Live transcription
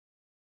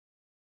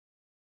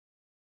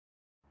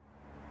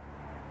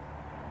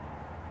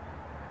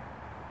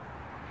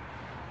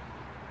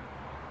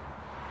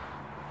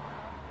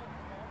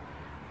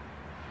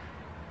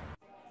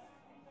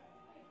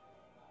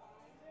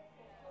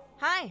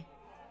Hi.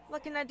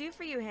 What can I do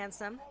for you,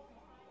 handsome?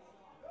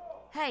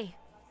 Hey,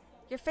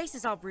 your face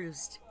is all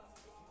bruised.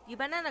 You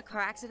been in a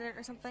car accident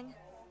or something?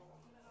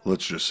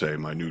 Let's just say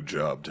my new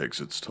job takes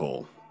its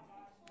toll.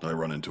 I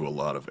run into a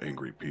lot of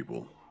angry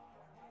people.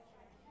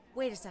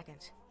 Wait a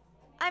second.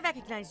 I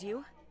recognize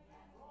you.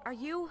 Are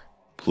you...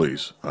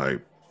 Please, I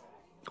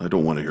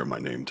don't want to hear my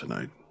name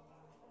tonight.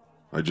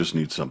 I just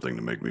need something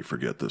to make me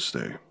forget this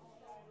day.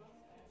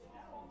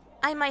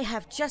 I might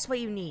have just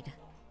what you need.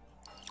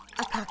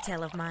 A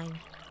cocktail of mine.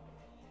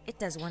 It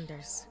does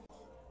wonders.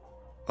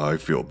 I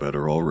feel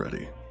better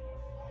already.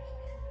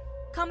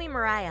 Call me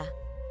Mariah.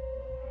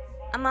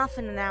 I'm off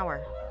in an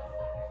hour.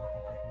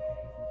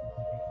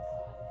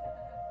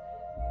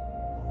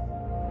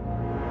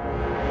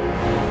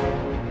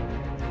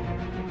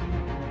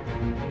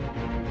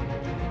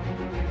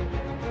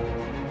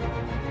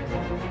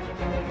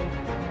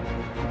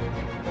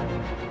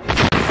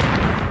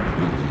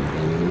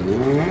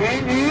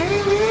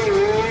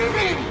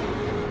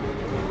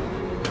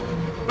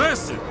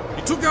 Listen,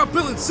 he took out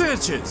Bill and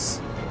Sanchez,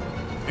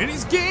 and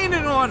he's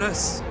gaining on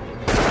us.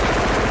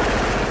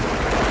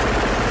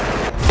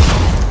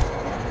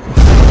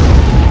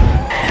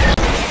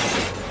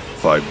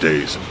 "5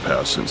 days have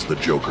passed since the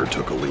Joker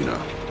took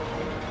Alina,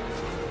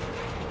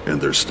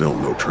 and there's still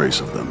no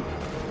trace of them.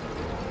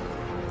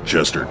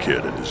 Chester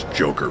Kid and his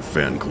Joker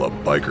fan club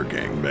biker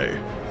gang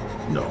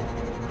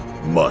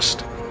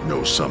must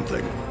know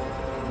something.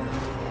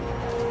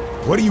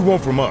 What do you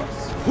want from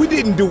us? We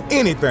didn't do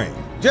anything.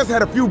 Just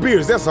had a few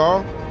beers, that's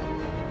all.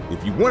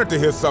 If you wanted to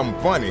hear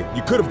something funny,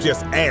 you could have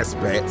just asked,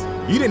 Bats.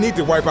 You didn't need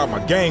to wipe out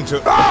my gang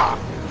to— Ah!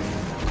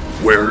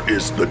 Where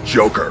is the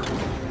Joker?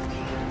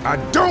 I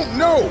don't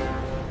know.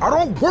 I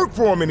don't work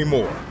for him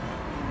anymore.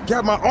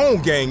 Got my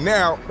own gang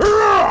now.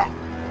 Ah!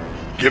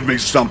 Give me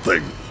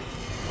something.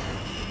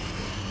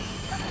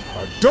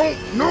 I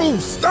don't know.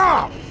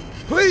 Stop!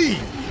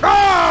 Please!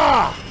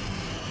 Ah!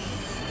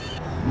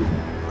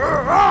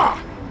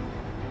 Ah!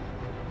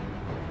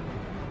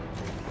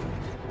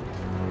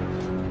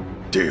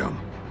 Damn.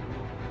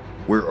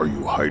 Where are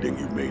you hiding,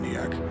 you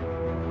maniac?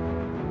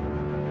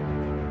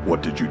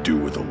 What did you do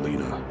with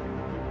Alina?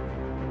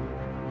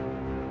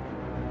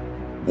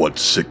 What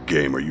sick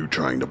game are you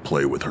trying to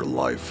play with her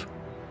life?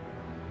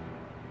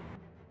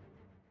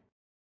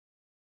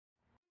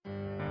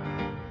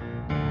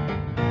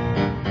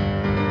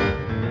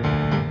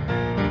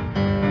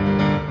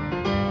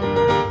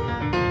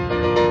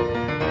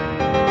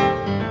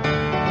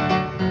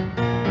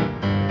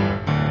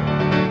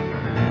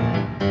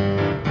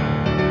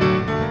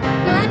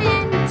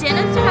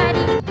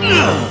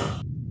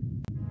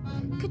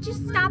 Could you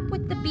stop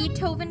with the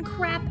Beethoven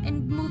crap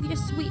and move your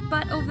sweet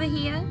butt over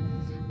here?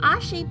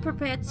 Ashi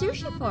prepared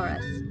sushi for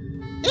us.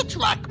 It's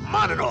like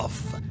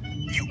Maninoff,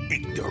 you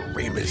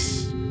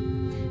ignoramus.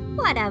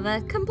 Whatever,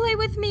 come play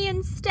with me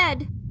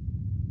instead.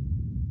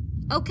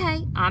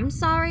 Okay, I'm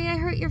sorry I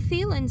hurt your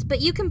feelings,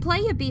 but you can play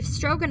your beef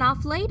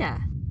stroganoff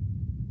later.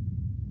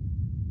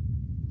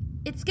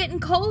 It's getting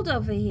cold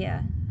over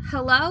here.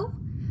 Hello?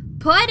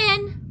 Put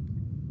in!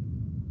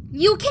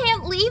 You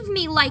can't leave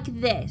me like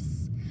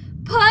this!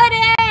 Put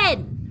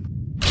in!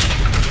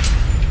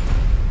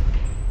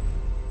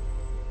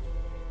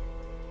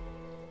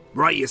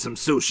 Brought you some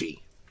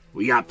sushi.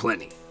 We got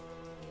plenty.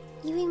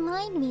 You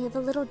remind me of a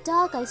little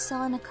dog I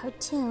saw in a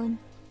cartoon.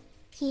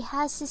 He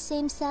has the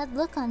same sad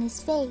look on his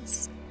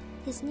face.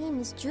 His name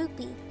is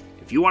Droopy.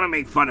 If you want to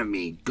make fun of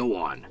me, go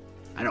on.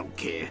 I don't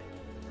care.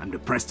 I'm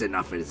depressed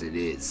enough as it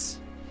is.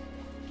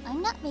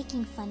 I'm not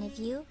making fun of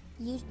you.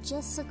 You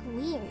just look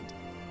weird.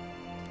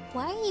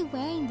 Why are you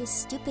wearing this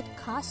stupid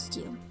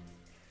costume?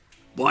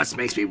 Boss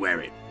makes me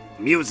wear it.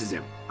 Amuses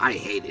him. I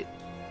hate it.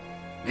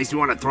 Makes me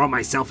want to throw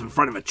myself in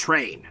front of a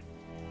train.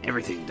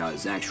 Everything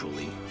does,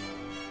 actually.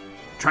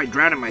 Tried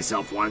drowning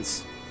myself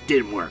once.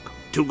 Didn't work.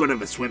 Too good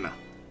of a swimmer.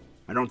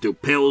 I don't do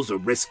pills or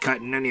wrist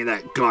cutting, any of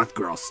that goth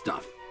girl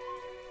stuff.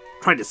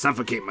 Tried to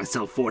suffocate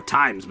myself 4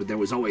 times, but there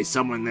was always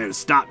someone there to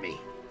stop me.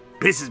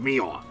 Pisses me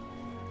off.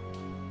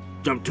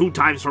 Jumped 2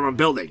 times from a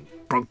building.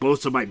 Broke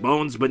both of my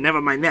bones, but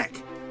never my neck.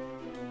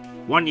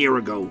 1 year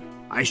ago,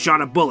 I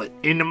shot a bullet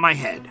into my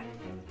head.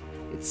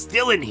 It's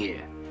still in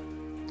here.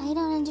 I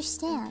don't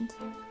understand.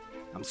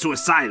 I'm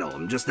suicidal.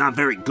 I'm just not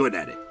very good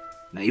at it.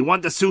 Now you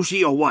want the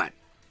sushi or what?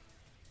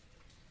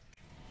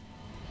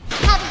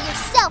 Have it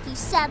yourself, you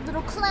sad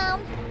little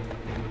clown.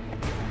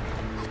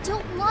 I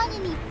don't want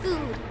any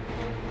food.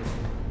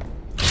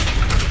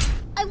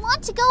 I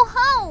want to go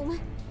home.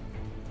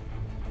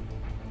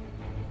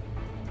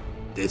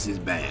 This is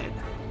bad.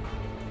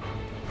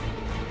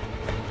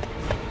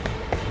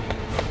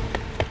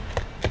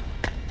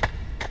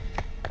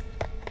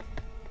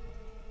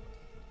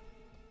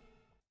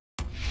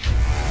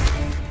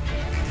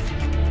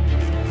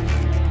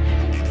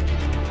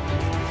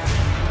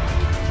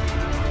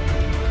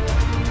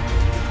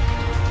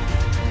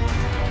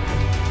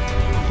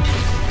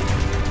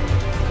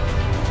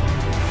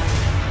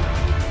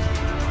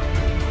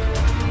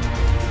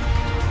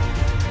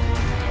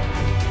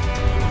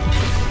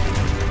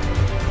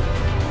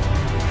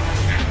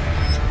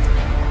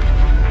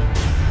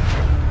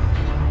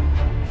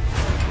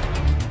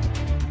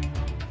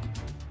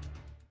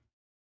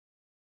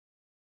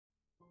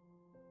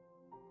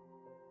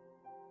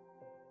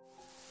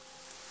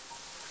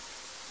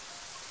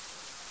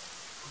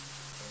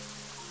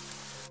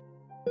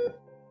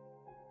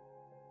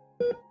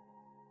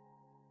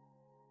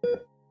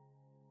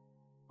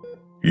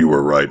 You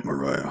were right,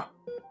 Mariah.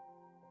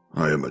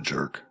 I am a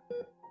jerk.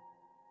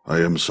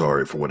 I am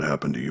sorry for what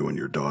happened to you and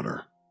your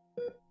daughter.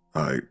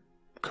 I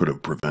could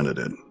have prevented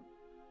it.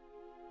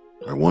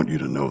 I want you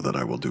to know that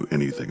I will do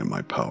anything in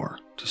my power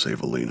to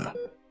save Alina.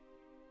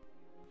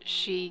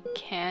 She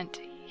can't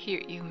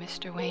hear you,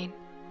 Mr. Wayne.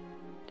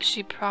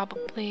 She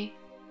probably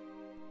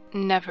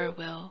never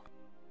will.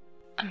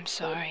 I'm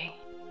sorry,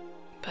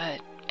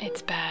 but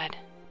it's bad.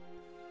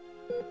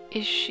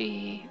 Is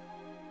she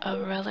a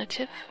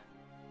relative?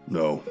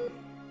 No,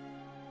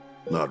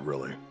 not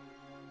really.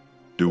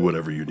 Do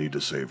whatever you need to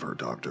save her,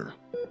 Doctor.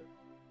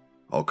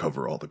 I'll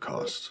cover all the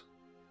costs.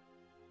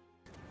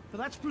 But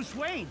that's Bruce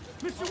Wayne!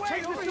 Mr.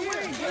 Wayne! Mr.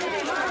 Wayne!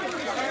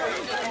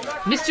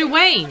 Mr.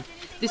 Wayne!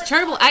 This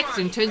terrible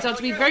accident turns out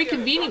to be very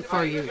convenient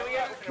for you.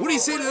 What do you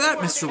say to that,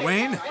 Mr.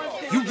 Wayne?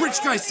 You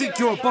rich guys think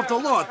you're above the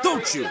law,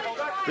 don't you?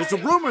 There's a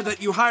rumor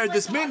that you hired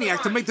this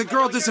maniac to make the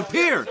girl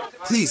disappear.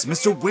 Please,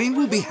 Mr. Wayne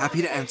will be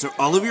happy to answer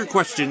all of your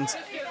questions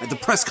at the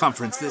press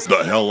conference this...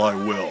 The hell I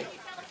will.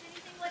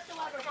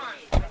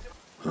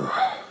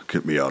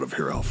 Get me out of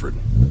here, Alfred.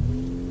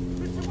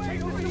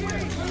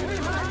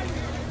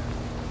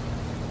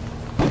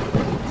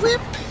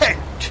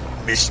 Repent,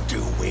 Mr.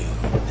 Wayne.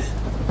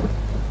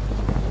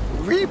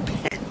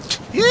 Repent.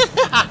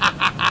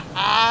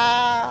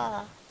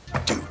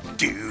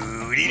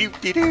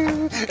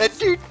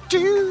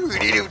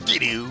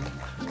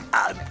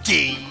 I'm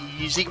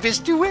teasing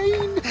Mr.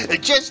 Wayne.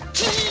 Just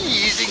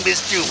teasing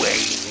Mr.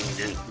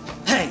 Wayne.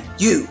 Hey,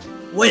 you!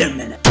 Wait a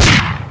minute.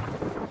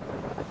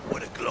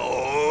 What a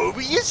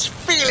glorious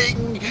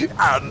feeling.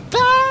 I'm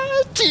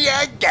party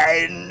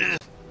again.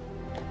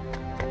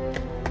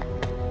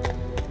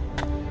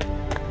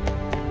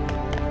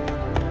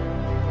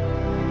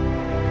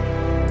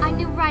 I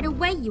knew right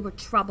away you were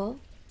trouble.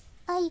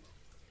 I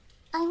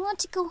want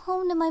to go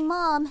home to my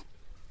mom.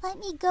 Let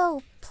me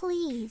go,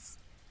 please.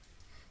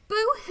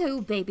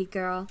 Boo-hoo, baby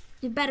girl.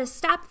 You better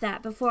stop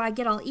that before I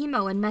get all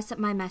emo and mess up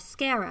my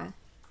mascara.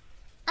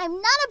 I'm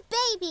not a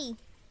baby.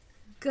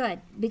 Good,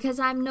 because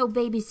I'm no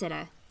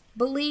babysitter.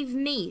 Believe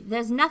me,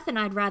 there's nothing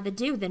I'd rather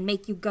do than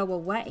make you go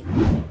away.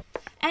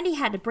 And he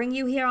had to bring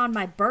you here on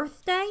my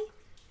birthday?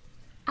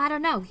 I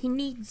don't know, he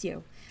needs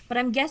you. But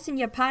I'm guessing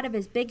you're part of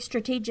his big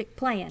strategic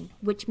plan,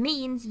 which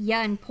means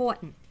you're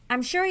important.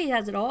 I'm sure he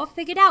has it all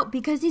figured out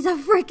because he's a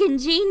frickin'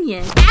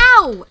 genius.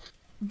 Ow!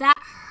 That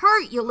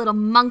hurt, you little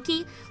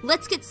monkey.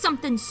 Let's get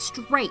something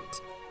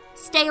straight.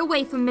 Stay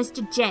away from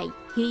Mr. J.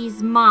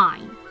 He's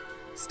mine.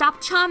 Stop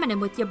charming him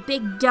with your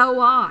big doe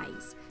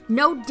eyes.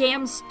 No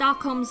damn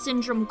Stockholm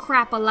Syndrome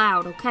crap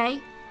allowed,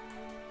 okay?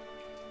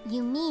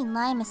 You mean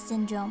Lima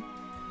Syndrome.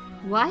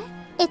 What?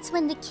 It's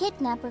when the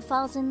kidnapper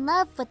falls in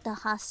love with the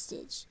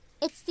hostage.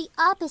 It's the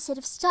opposite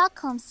of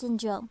Stockholm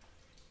Syndrome.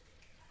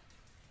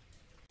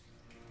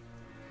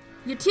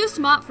 You're too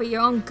smart for your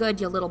own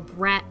good, you little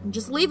brat.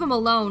 Just leave him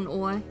alone,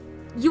 or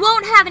you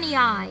won't have any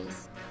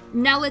eyes.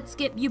 Now let's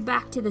get you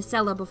back to the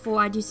cellar before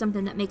I do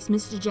something that makes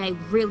Mr. J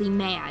really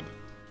mad.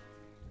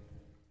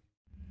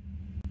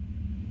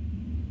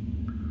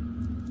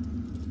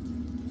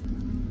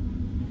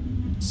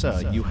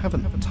 Sir, you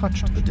haven't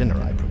touched the dinner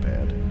I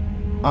prepared.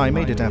 I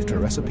made it after a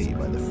recipe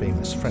by the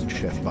famous French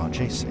chef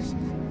Barjesi.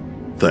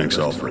 Thanks,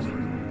 Alfred.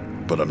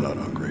 But I'm not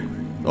hungry.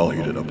 I'll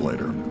heat it up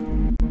later.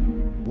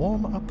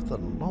 Warm up the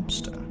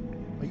lobster?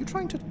 Are you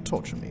trying to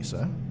torture me,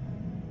 sir?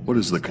 What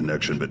is the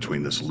connection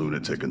between this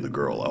lunatic and the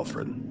girl,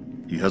 Alfred?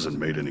 He hasn't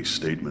made any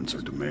statements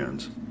or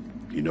demands.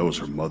 He knows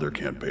her mother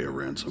can't pay a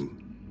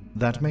ransom.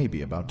 That may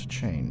be about to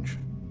change.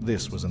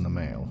 This was in the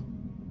mail.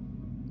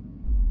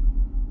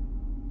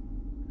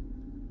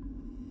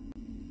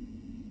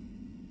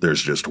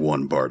 There's just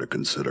one bar to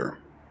consider.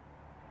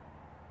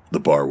 The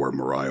bar where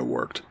Mariah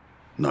worked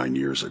 9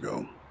 years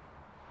ago.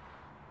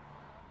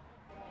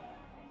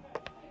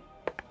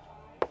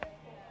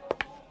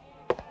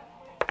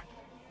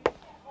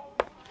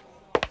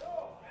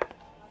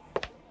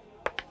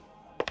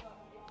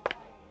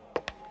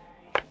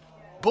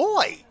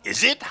 Boy,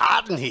 is it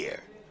hot in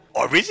here.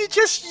 Or is it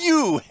just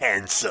you,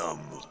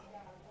 handsome?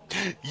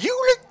 You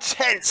look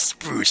tense,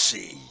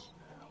 Brucey.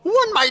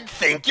 One might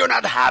think you're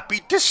not happy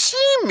to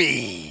see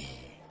me.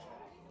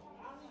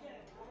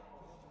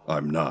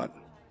 I'm not,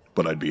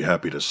 but I'd be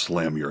happy to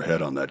slam your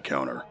head on that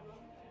counter.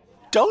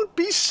 Don't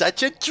be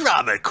such a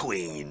drama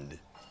queen.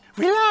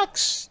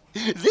 Relax.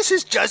 This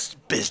is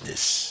just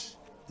business.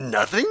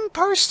 Nothing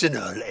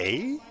personal,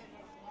 eh?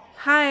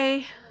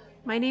 Hi,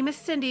 my name is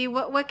Cindy.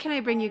 What can I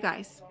bring you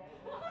guys?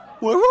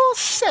 We're all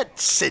set,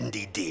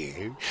 Cindy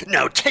dear.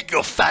 Now take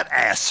your fat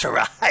ass for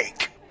a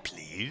hike,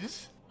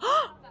 please.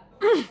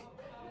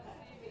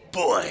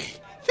 Boy,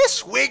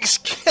 this wig's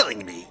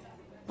killing me.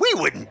 We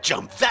wouldn't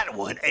jump that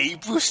one, eh,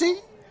 Brucey?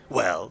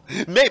 Well,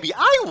 maybe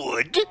I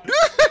would.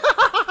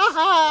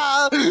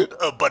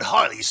 But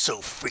Harley's so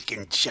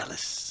freaking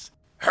jealous.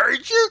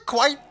 Heard you're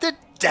quite the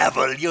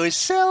devil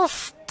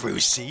yourself,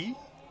 Brucey.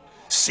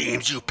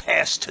 Seems you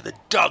passed to the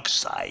dark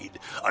side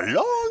a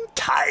long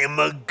time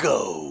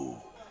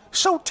ago.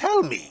 So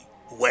tell me,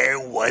 where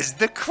was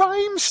the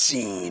crime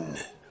scene?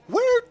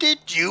 Where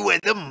did you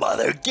and the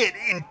mother get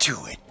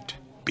into it?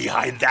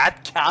 Behind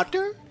that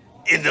counter?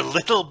 In the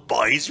little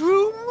boy's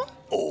room?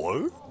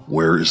 Or?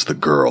 Where is the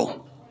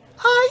girl?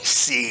 I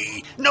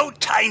see. No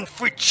time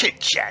for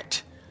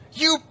chit-chat.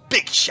 You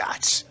big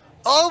shots,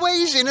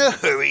 always in a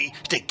hurry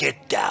to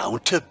get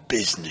down to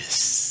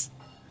business.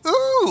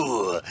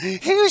 Ooh,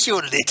 here's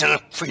your little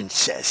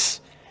princess.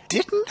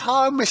 Didn't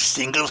harm a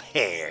single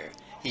hair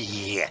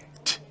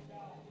yet.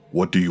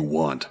 What do you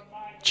want?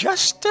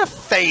 Just a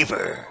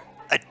favor.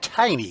 A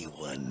tiny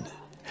one.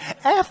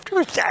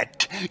 After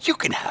that, you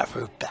can have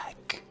her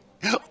back.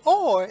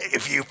 Or,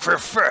 if you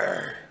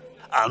prefer,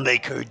 I'll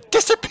make her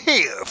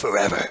disappear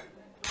forever.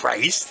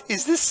 Price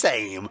is the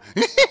same.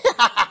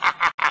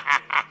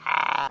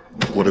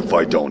 What if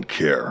I don't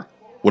care?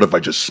 What if I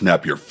just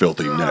snap your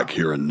filthy neck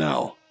here and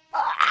now?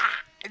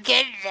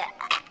 Then,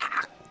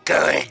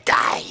 girl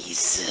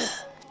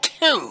dies,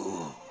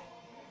 too.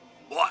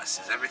 Boss,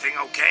 is everything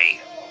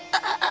okay?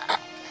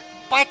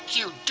 But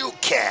you do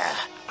care.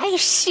 I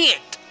see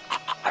it.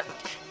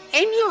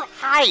 In your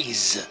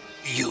eyes.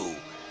 You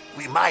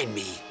remind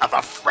me of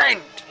a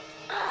friend.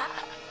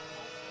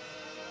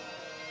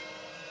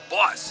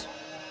 Boss,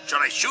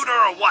 should I shoot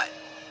her or what?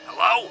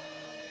 Hello?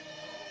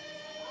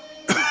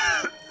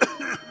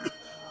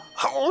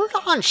 Hold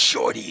on,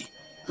 Shorty.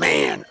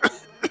 Man,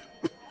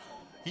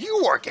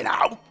 you working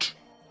out?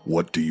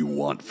 What do you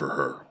want for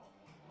her?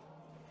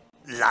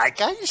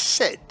 Like I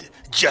said,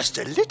 just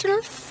a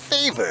little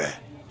favor.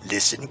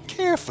 Listen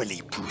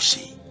carefully,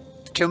 Brucey.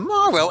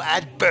 Tomorrow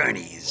at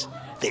Bernie's,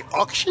 they're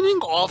auctioning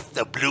off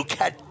the Blue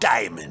Cat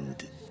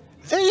diamond.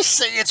 They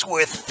say it's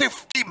worth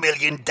 $50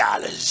 million.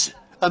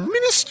 A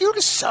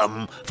minuscule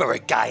sum for a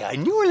guy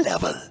on your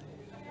level.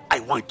 I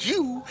want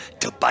you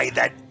to buy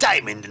that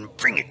diamond and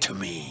bring it to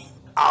me.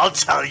 I'll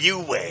tell you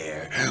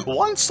where,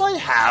 once I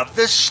have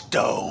the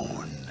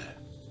stone.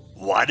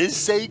 Want to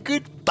say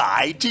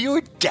goodbye to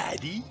your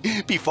daddy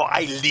before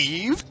I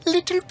leave,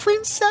 little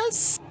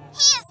princess? He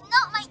is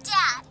not my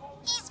dad.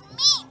 He's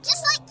mean,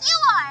 just like you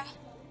are.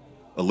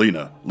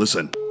 Alina,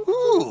 listen.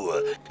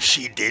 Ooh,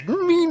 she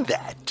didn't mean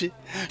that.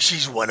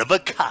 She's one of a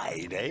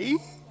kind, eh?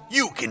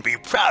 You can be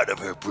proud of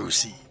her,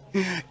 Brucey.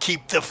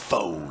 Keep the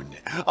phone.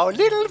 Our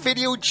little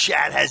video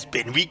chat has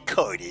been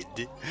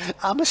recorded.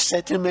 I'm a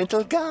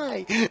sentimental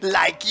guy,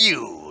 like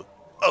you.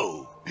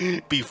 Oh,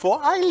 before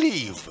I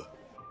leave,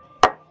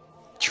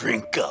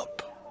 drink up.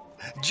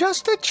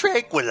 Just a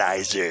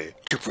tranquilizer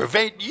to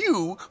prevent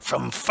you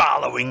from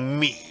following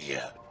me.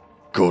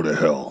 Go to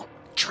hell.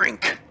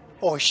 Drink,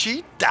 or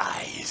she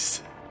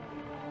dies.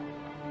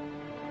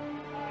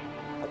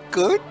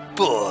 Good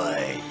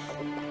boy.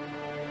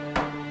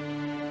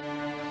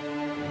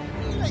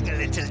 Like a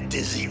little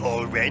dizzy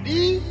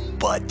already,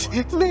 but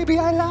maybe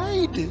I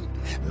lied.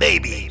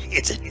 Maybe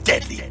it's a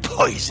deadly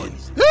poison.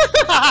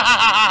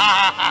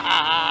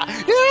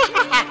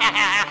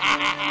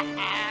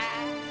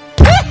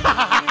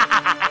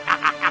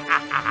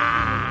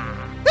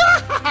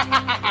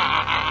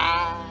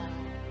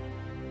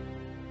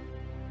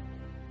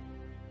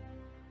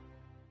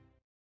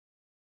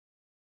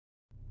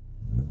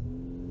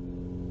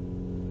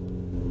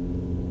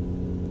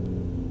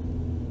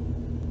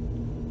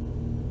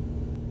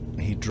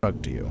 He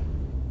drugged you.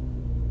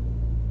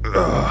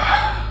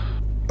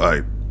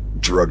 I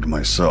drugged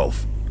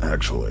myself,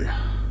 actually.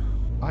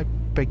 I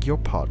beg your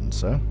pardon,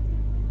 sir.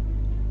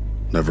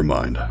 Never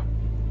mind.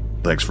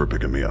 Thanks for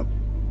picking me up.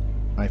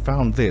 I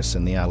found this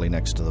in the alley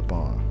next to the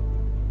bar.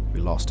 We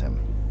lost him.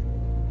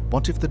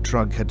 What if the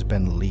drug had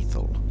been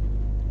lethal?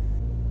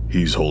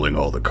 He's holding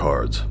all the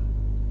cards.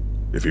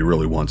 If he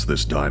really wants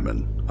this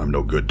diamond, I'm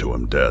no good to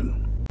him dead.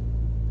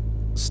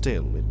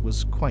 Still, it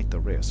was quite the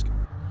risk.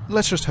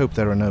 Let's just hope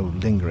there are no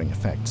lingering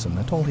effects and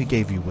that all he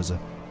gave you was a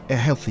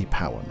healthy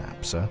power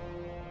nap, sir.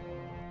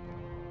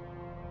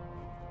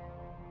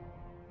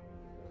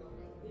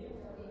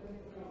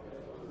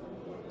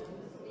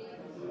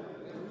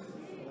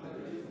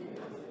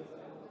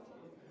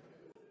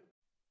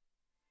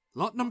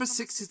 Lot number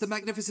 6 is the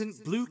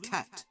magnificent Blue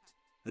Cat,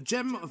 a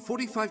gem of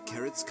 45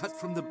 carats cut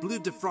from the Bleu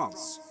de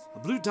France, a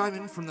blue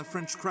diamond from the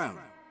French crown.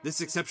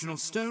 This exceptional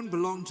stone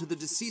belonged to the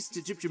deceased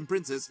Egyptian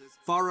princess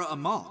Farah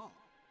Amal.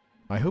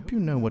 I hope you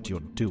know what you're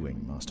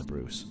doing, Master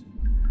Bruce.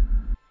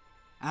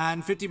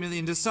 And 50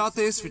 million to start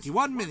this,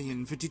 51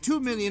 million, 52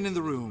 million in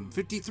the room,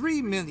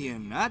 53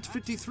 million, at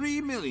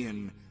 53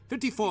 million,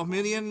 54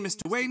 million,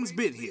 Mr. Wayne's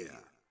bid here.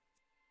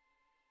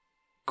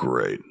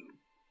 Great.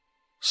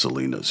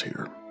 Selena's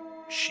here.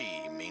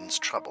 She means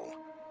trouble.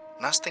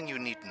 Last thing you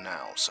need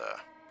now, sir.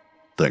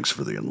 Thanks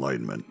for the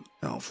enlightenment,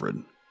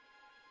 Alfred.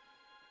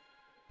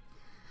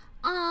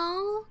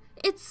 Oh,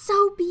 it's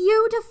so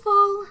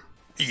beautiful.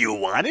 You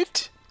want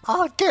it?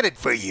 I'll get it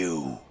for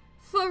you.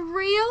 For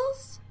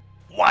reals?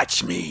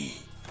 Watch me.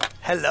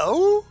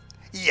 Hello?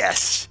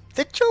 Yes,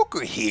 the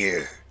Joker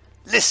here.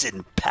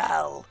 Listen,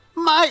 pal.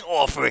 My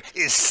offer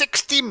is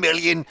 60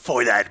 million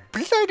for that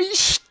bloody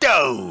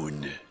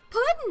stone.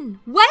 Puddin',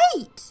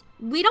 wait!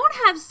 We don't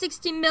have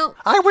 60 mil...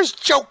 I was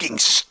joking,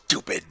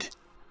 stupid.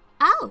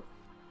 Oh.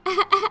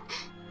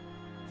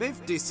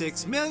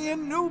 56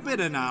 million, new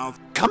bidder now.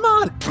 Come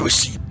on,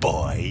 Brucey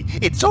boy.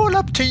 It's all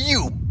up to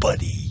you,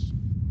 buddy.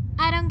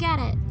 I don't get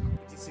it.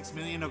 56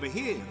 million over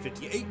here,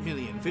 58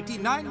 million,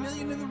 59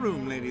 million in the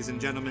room, ladies and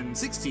gentlemen,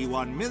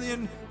 61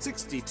 million,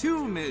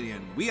 62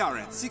 million. We are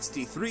at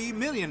 63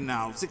 million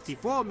now,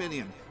 64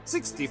 million,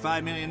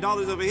 65 million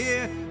dollars over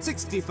here,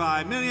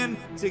 65 million,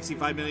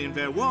 65 million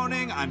fair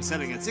warning. I'm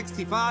selling at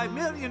 65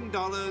 million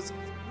dollars.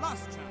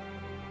 Last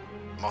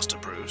chance. Master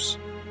Bruce.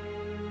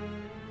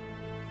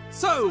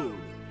 So,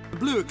 the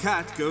blue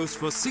cat goes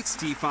for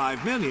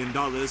 $65 million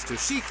to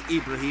Sheikh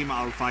Ibrahim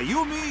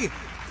Al-Fayoumi.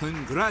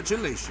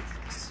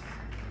 Congratulations.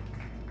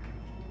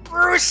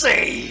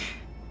 Brucey!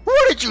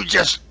 What did you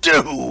just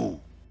do?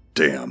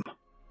 Damn.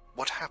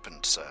 What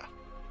happened, sir?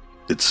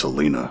 It's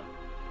Selena.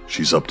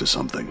 She's up to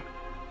something.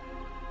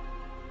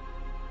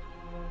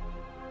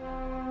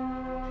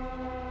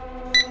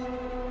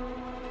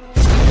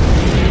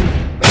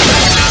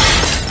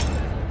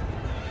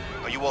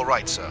 Are you all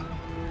right, sir?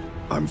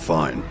 I'm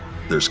fine.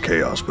 There's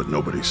chaos, but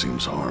nobody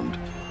seems harmed.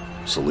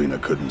 Selena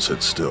couldn't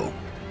sit still.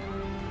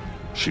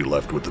 She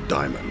left with the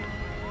diamond.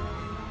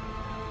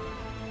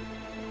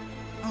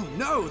 Oh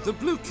no, the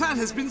blue cat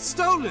has been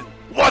stolen!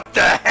 What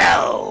the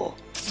hell?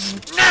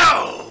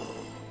 No!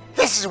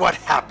 This is what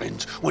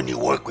happens when you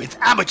work with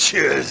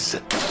amateurs.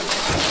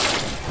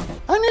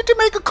 I need to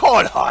make a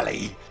call,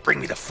 Harley. Bring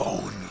me the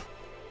phone.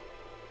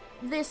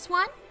 This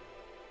one?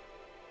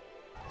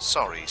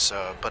 Sorry,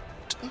 sir, but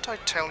didn't I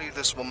tell you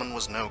this woman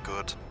was no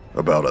good?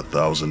 About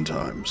 1,000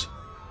 times.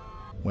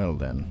 Well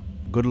then,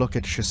 good luck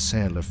at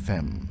Chasseur Le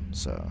Femme,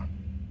 sir.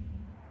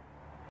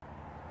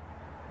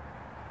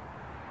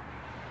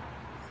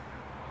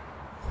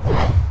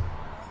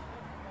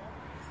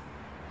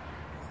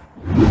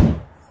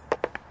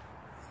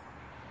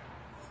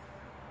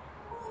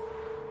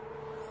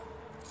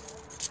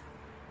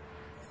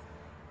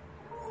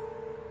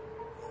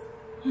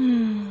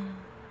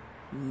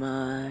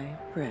 My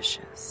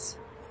precious.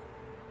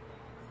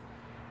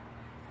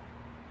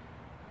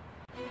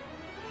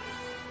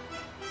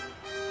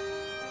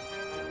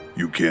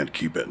 You can't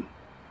keep it.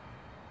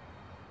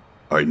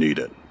 I need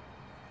it.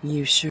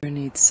 You sure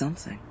need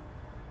something.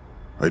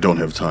 I don't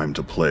have time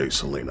to play,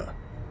 Selena.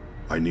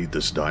 I need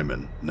this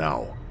diamond,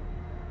 now.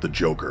 The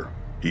Joker.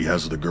 He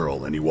has the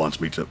girl, and he wants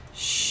me to...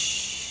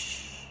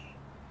 Shh.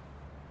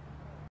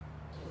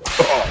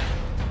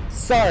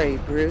 Sorry,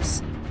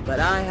 Bruce, but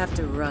I have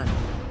to run.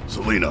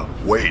 Selena,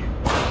 wait!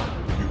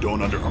 You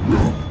don't under...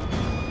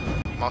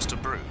 Master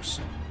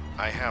Bruce,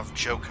 I have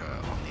Joker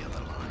on the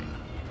other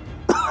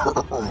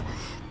line.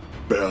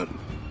 Bad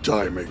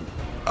timing,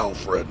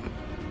 Alfred.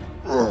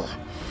 Ugh.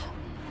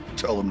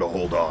 Tell him to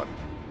hold on.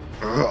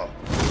 Ugh.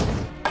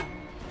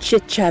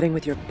 Chit-chatting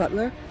with your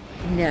butler?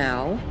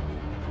 Now?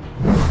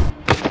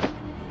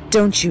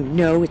 Don't you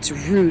know it's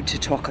rude to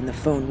talk on the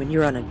phone when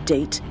you're on a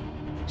date?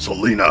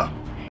 Selena!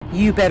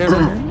 You better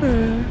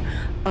remember,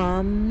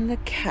 I'm the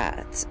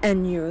cat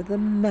and you're the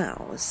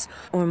mouse,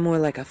 or more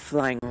like a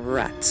flying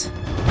rat.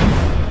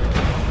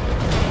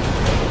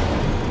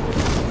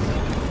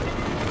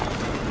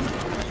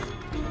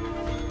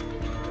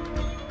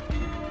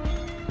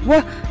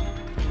 What?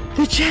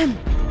 The gem!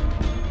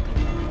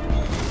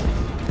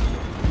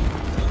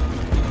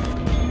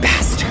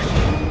 Bastard!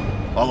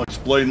 I'll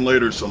explain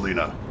later,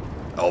 Selena.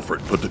 Alfred,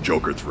 put the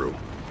Joker through.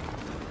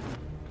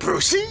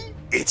 Brucey,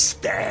 it's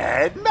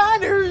bad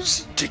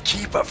manners to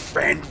keep a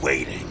friend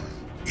waiting.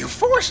 You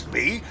forced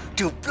me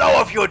to blow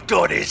off your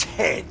daughter's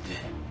head.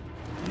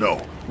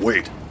 No,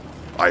 wait.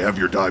 I have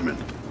your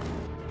diamond.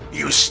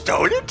 You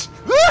stole it?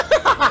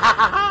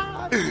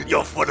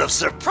 You're full of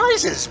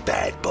surprises,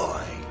 bad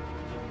boy.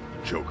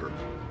 Joker.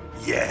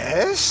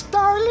 Yes,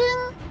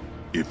 darling?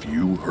 If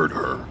you hurt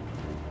her,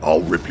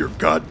 I'll rip your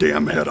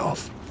goddamn head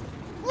off.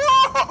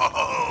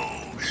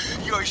 Whoa!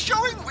 You're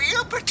showing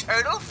real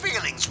paternal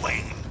feelings,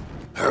 Wayne.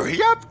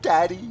 Hurry up,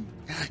 Daddy.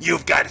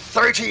 You've got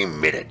 30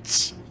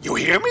 minutes. You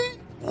hear me?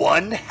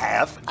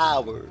 1/2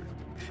 hour.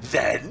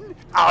 Then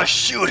I'll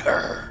shoot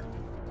her.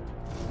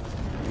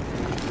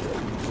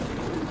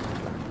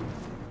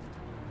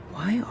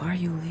 Why are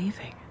you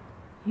leaving?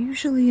 You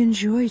usually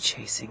enjoy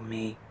chasing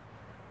me.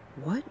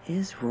 What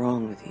is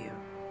wrong with you?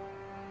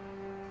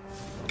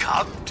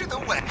 Come to the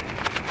wedding.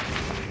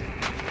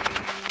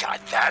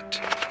 Got that?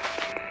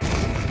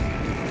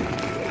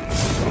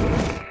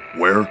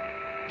 Where?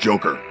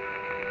 Joker.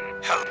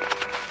 Help.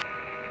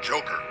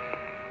 Joker.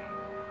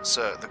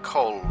 Sir, the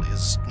call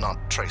is not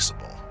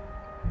traceable.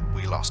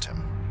 We lost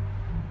him.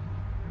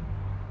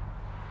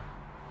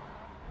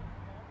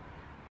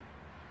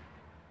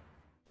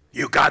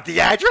 You got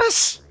the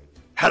address?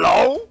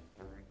 Hello?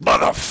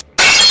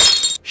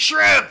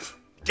 Shrimp!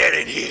 Get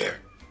in here.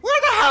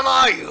 Where the hell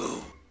are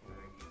you?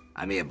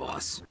 I'm here,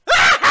 boss.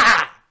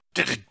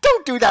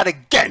 Don't do that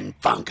again,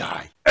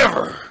 fungi.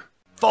 Ever.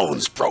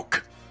 Phone's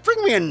broke.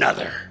 Bring me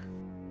another.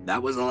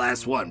 That was the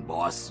last one,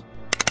 boss.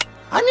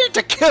 I need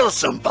to kill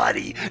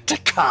somebody to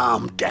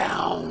calm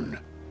down.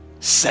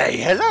 Say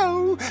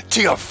hello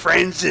to your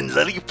friends in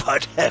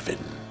Lilliput Heaven.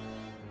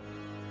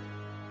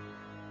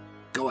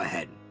 Go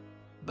ahead.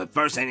 But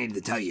first I need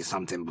to tell you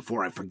something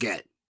before I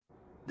forget.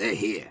 They're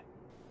here.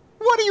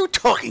 What are you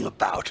talking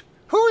about?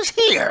 Who's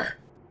here?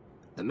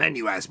 The men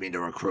you asked me to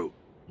recruit.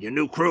 Your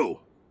new crew.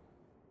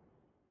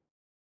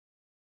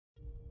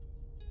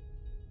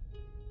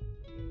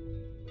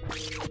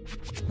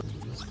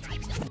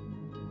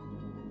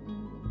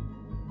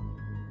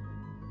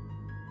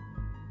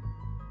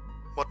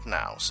 What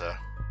now, sir?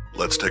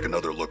 Let's take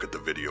another look at the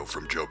video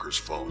from Joker's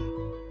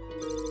phone.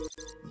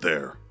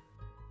 There.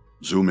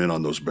 Zoom in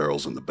on those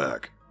barrels in the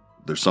back.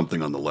 There's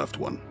something on the left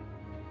one.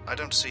 I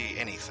don't see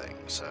anything,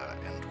 sir,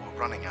 and we're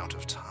running out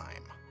of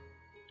time.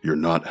 You're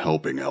not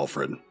helping,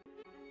 Alfred.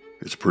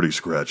 It's pretty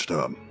scratched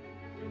up.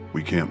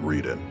 We can't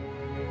read it.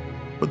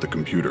 But the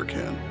computer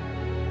can.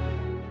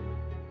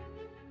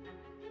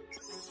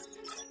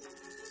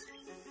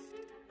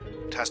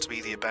 It has to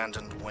be the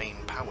abandoned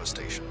Wayne power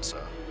station,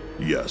 sir.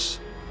 Yes.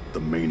 The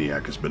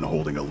maniac has been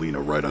holding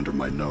Alina right under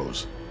my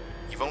nose.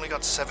 You've only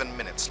got 7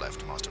 minutes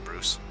left, Master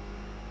Bruce.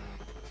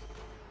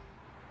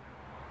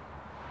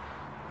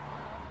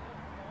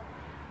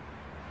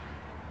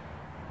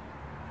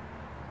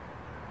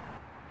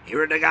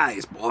 Here are the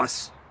guys,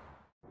 boss.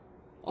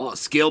 All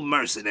skilled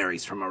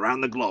mercenaries from around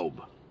the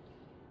globe.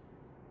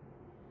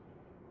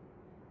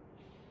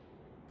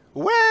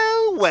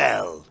 Well,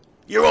 well.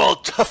 You're all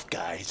tough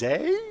guys,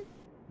 eh?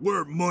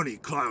 We're money,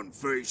 clown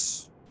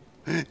face.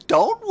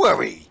 Don't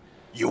worry.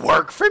 You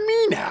work for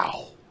me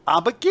now.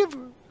 I'm a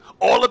giver.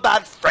 All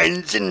about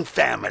friends and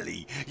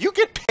family. You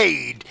get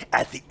paid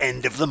at the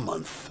end of the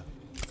month.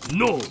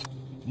 No.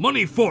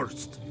 Money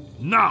first.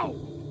 Now.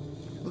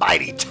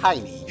 Mighty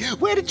Tiny,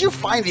 where did you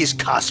find these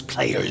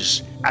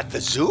cosplayers? At the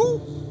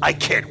zoo? I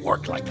can't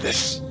work like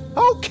this.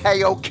 Okay,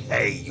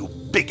 you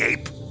big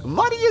ape.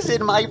 Money is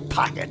in my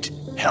pocket.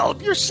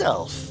 Help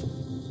yourself.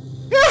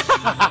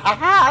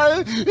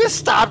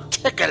 Stop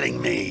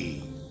tickling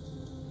me.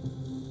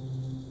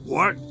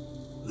 What?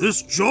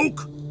 This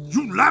joke?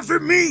 You laugh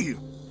at me?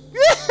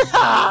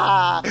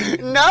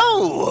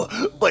 No,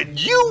 but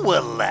you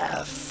will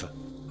laugh.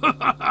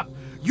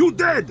 You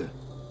dead.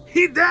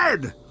 He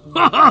dead.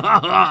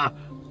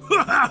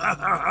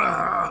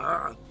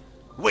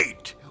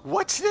 Wait,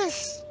 what's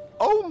this?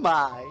 Oh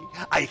my,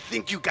 I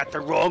think you got the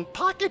wrong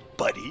pocket,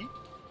 buddy.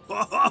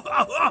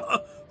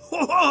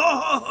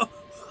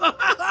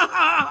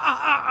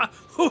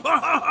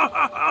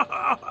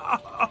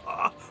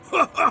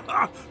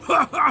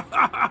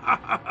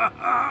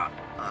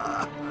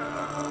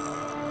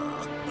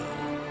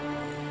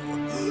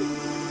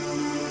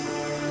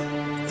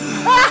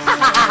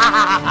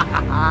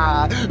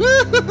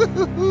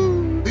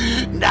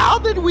 Now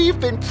that we've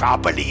been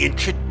properly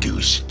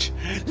introduced,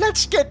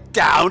 let's get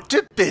down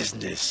to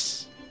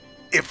business.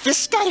 If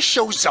this guy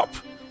shows up,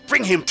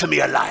 bring him to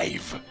me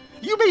alive.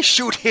 You may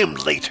shoot him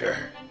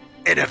later.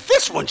 And if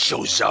this one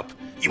shows up,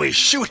 you may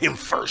shoot him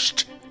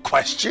first.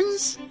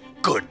 Questions?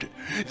 Good.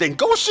 Then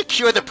go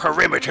secure the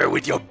perimeter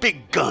with your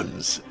big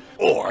guns.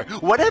 Or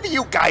whatever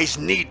you guys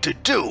need to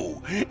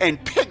do.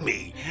 And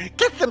Pygmy,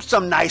 get them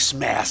some nice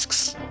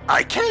masks.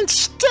 I can't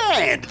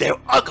stand their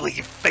ugly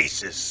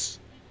faces.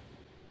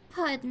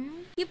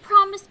 Puddin', you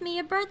promised me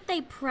a birthday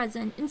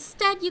present.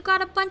 Instead, you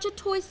got a bunch of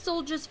toy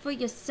soldiers for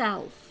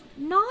yourself.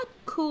 Not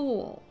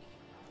cool.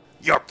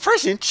 Your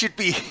present should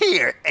be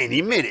here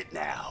any minute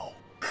now.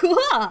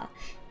 Cool.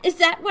 Is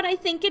that what I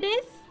think it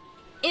is?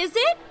 Is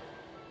it?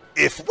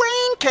 If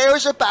Wayne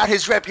cares about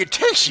his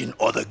reputation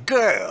or the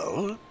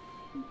girl...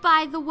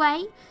 By the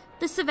way,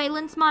 the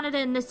surveillance monitor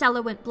in the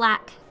cellar went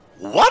black.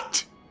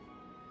 What?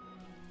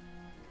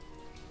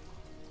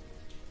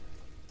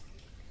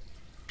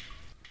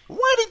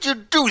 Why did you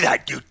do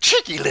that, you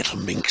cheeky little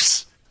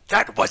minx?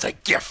 That was a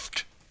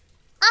gift.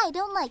 I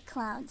don't like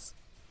clowns.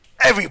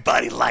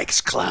 Everybody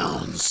likes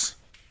clowns.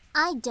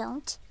 I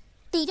don't.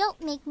 They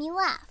don't make me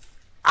laugh.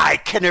 I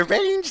can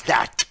arrange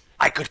that.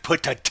 I could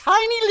put a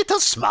tiny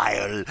little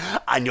smile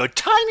on your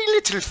tiny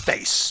little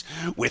face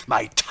with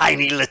my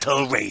tiny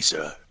little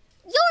razor.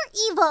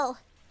 You're evil.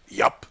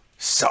 Yup.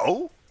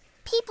 So?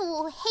 People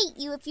will hate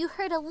you if you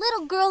hurt a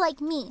little girl like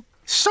me.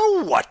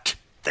 So what?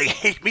 They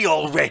hate me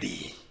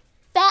already.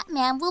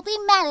 Batman will be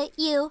mad at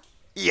you.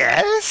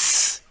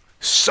 Yes?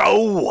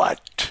 So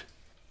what?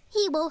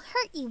 He will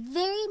hurt you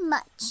very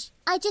much.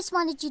 I just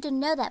wanted you to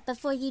know that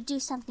before you do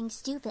something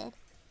stupid.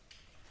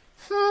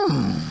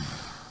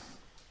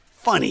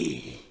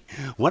 Funny.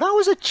 When I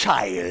was a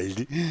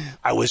child,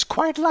 I was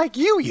quite like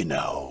you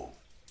know.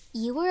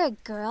 You were a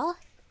girl?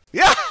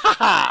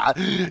 Yeah!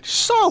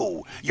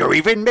 So, you're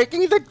even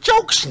making the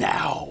jokes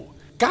now.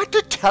 Got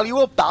to tell you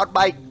about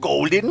my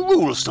golden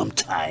rule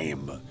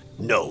sometime.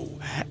 No,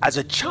 as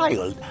a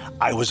child,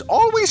 I was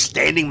always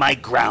standing my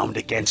ground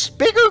against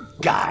bigger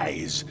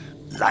guys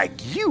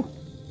like you.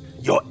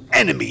 Your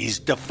enemies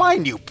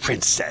define you,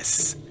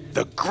 princess.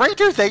 The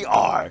greater they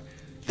are,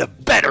 the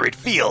better it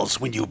feels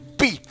when you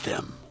beat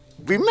them.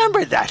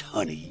 Remember that,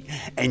 honey,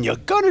 and you're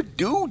gonna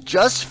do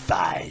just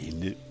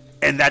fine.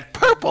 And that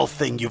purple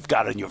thing you've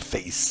got on your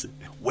face,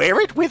 wear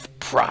it with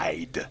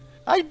pride.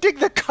 I dig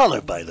the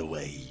color, by the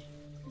way.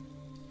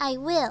 I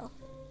will.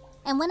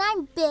 And when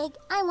I'm big,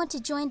 I want to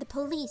join the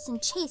police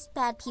and chase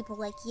bad people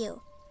like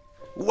you.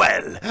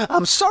 Well,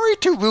 I'm sorry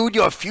to ruin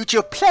your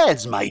future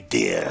plans, my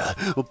dear,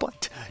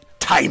 but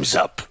time's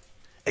up.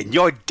 And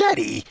your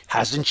daddy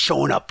hasn't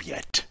shown up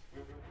yet.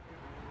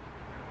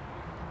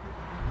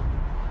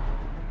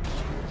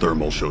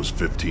 Thermal shows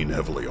 15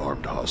 heavily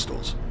armed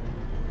hostiles.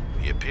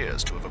 He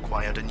appears to have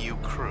acquired a new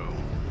crew.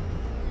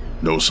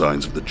 No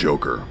signs of the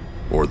Joker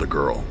or the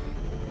girl.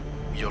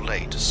 You're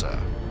late, sir.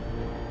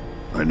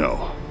 I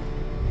know.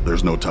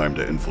 There's no time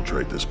to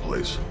infiltrate this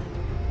place.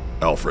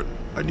 Alfred,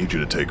 I need you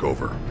to take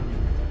over.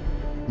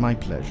 My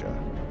pleasure.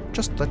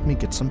 Just let me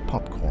get some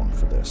popcorn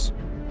for this.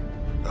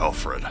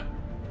 Alfred.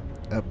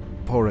 A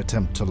poor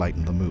attempt to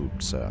lighten the mood,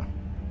 sir.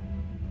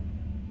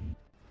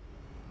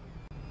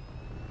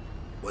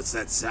 What's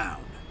that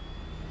sound?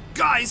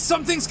 Guys,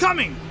 something's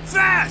coming!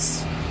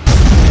 Fast!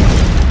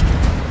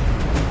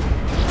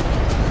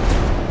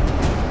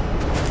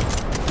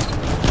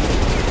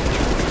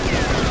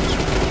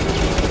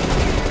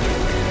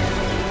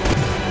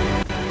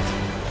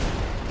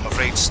 I'm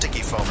afraid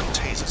sticky foam and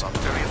tasers aren't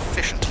very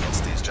efficient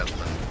against these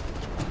gentlemen.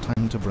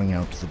 Time to bring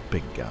out the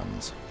big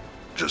guns.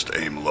 Just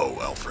aim low,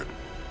 Alfred.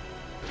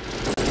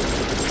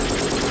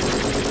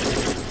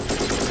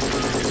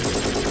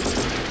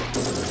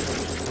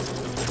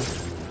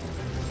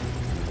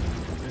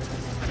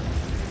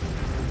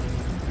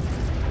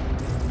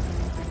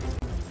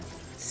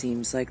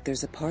 Seems like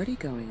there's a party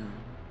going on.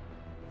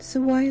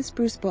 So why has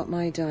Bruce bought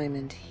my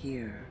diamond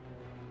here?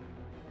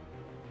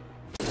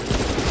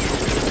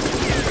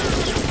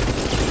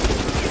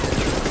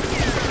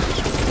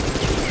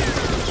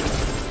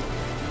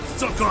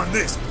 Suck on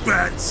this,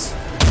 bats!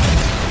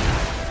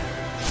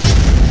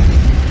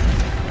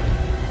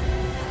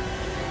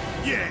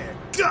 Yeah,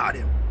 got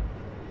him!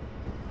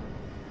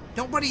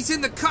 Nobody's in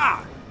the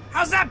car!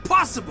 How's that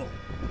possible?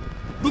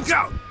 Look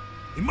out!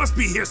 He must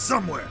be here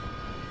somewhere!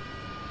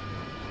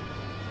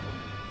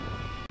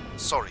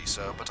 Sorry,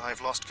 sir, but I've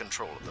lost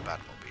control of the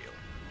Batmobile.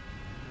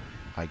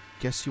 I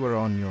guess you are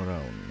on your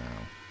own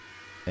now.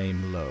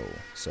 Aim low,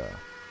 sir.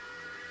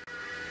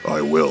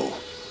 I will.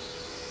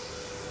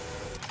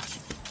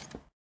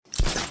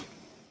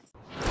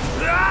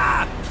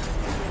 Ah!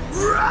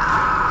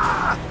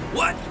 Rah!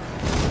 What?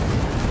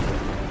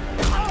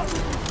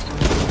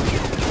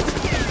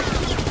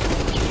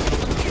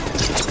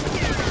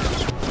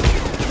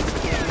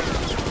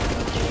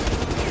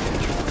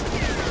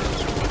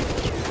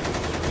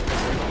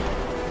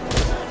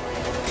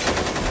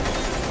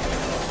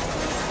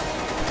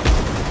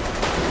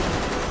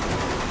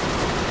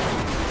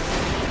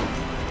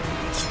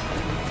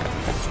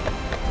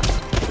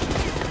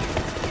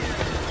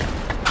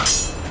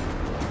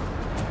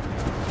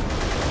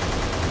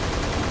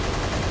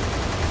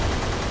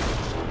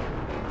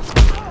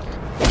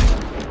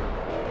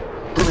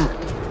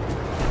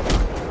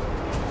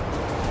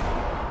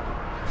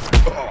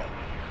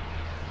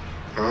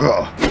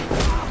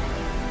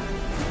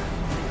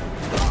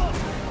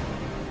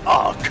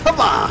 Oh, come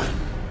on!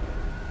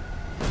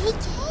 He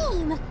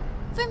came!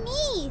 For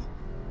me!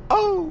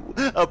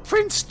 Oh,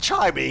 Prince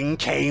Charming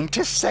came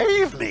to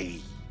save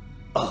me.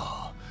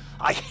 Oh,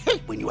 I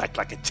hate when you act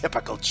like a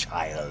typical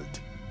child.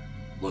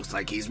 Looks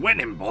like he's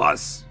winning,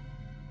 boss.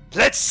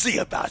 Let's see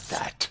about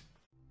that.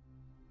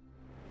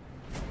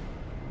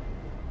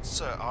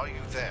 Sir, are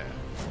you there?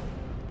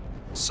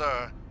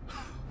 Sir?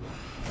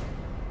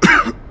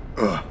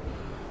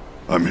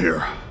 I'm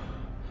here.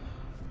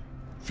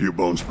 Few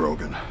bones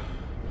broken.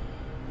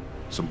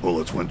 Some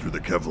bullets went through the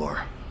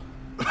Kevlar.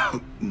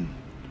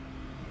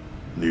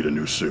 Need a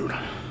new suit.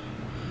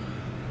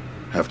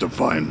 Have to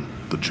find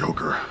the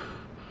Joker.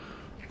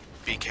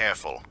 Be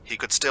careful. He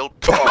could still...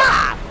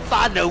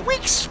 Found a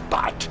weak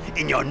spot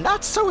in your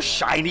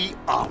not-so-shiny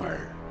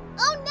armor.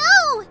 Oh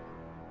no!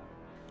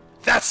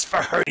 That's for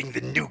hurting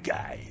the new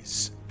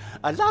guys.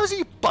 A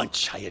lousy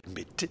bunch, I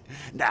admit.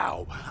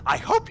 Now, I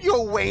hope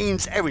you're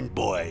Wayne's errand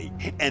boy,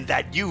 and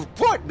that you've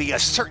brought me a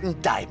certain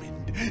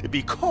diamond,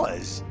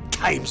 because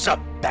time's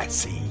up,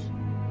 Batsy.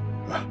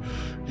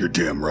 You're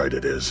damn right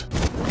it is.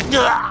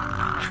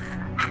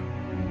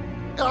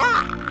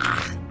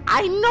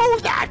 I know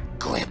that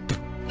grip.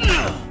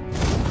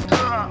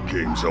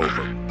 Game's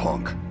over,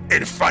 punk.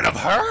 In front of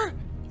her?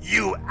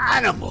 You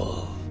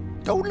animal.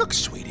 Don't look,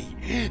 sweetie.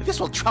 This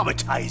will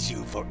traumatize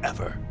you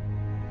forever.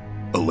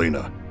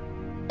 Alina.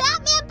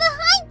 Batman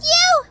behind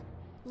you!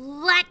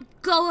 Let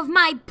go of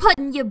my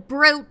pudding, you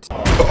brute!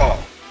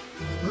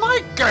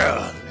 My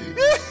girl!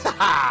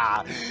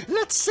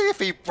 Let's see if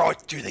he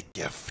brought you the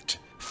gift.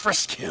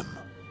 Frisk him.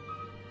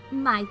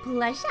 My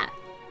pleasure.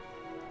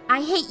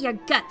 I hate your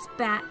guts,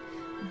 Bat,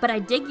 but I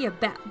dig your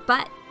bat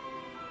butt.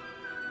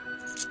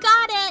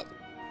 Got it!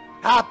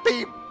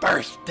 Happy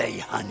birthday,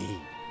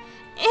 honey.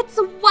 It's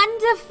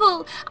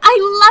wonderful! I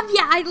love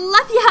ya! I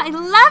love ya! I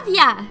love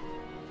ya!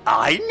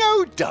 I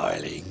know,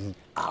 darling.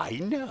 I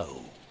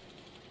know.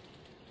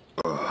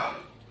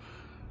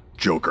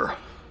 Joker,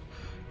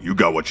 you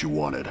got what you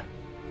wanted.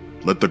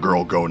 Let the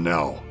girl go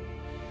now.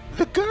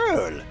 The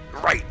girl?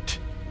 Right.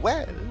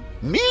 Well,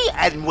 Me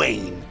and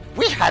Wayne,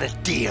 we had a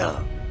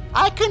deal.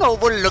 I can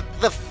overlook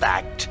the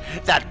fact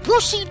that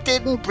Brucey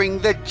didn't bring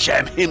the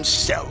gem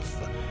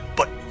himself,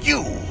 but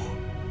you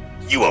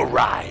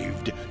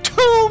arrived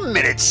 2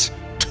 minutes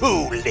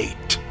too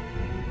late.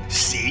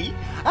 See,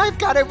 I've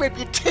got a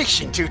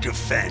reputation to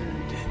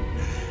defend.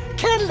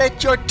 Can't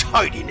let your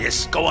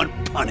tardiness go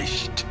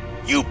unpunished.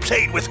 You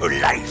played with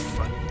her life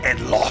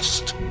and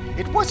lost.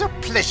 It was a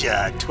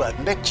pleasure to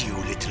have met you,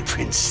 little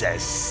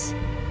princess.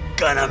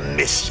 Gonna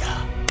miss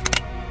ya.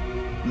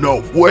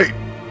 No, wait!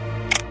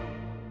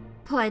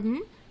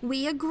 Puddin',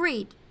 we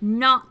agreed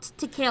not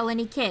to kill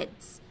any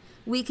kids.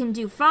 We can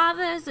do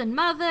fathers and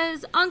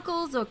mothers,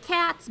 uncles or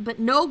cats, but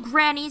no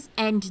grannies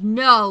and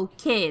no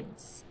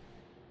kids.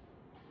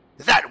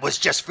 That was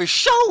just for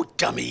show,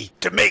 dummy,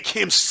 to make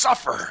him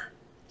suffer.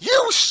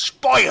 You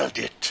spoiled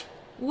it.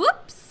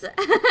 Whoops.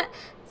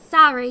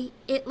 Sorry,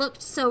 it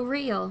looked so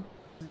real.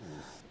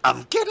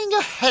 I'm getting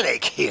a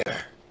headache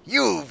here.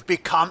 You've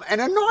become an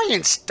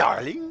annoyance,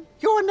 darling.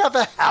 You're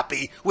never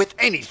happy with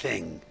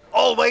anything.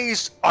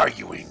 Always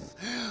arguing.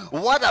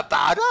 What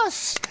about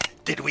us?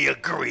 Did we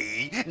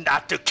agree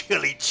not to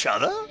kill each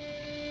other?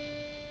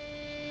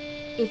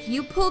 If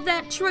you pull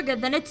that trigger,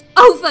 then it's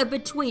over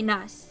between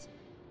us.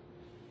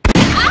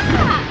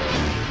 Ah!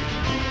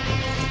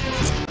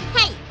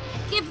 Hey,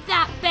 give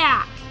that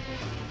back.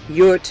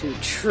 You're too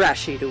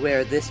trashy to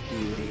wear this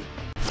beauty.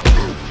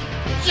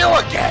 You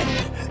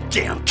again,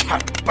 damn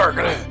cat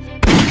burglar.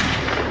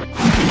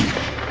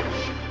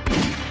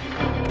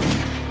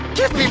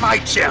 Give me my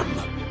gem,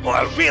 or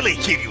I'll really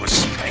give you a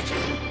spanking.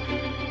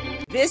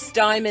 This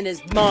diamond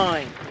is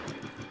mine.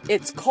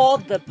 It's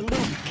called the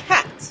Blue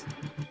Cat.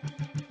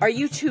 Are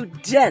you too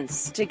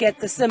dense to get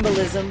the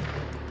symbolism?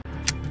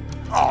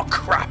 Oh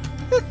crap,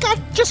 I've got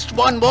just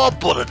one more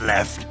bullet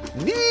left.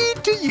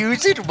 Need to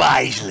use it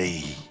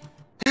wisely.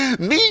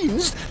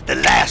 Means the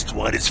last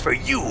one is for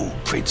you,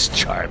 Prince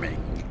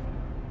Charming.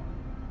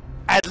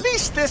 At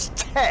least this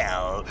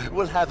tale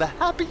will have a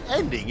happy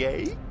ending,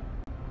 eh?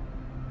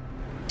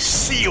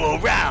 See you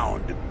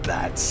around,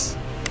 bats.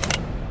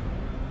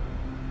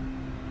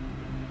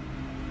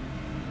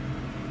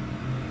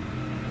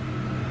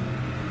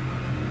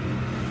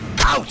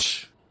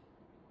 Ouch!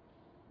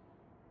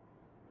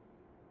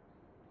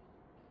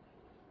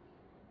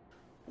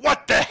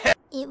 What the heck?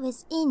 It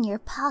was in your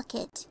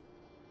pocket.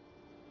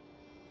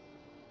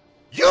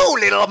 You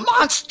little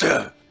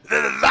monster!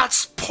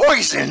 That's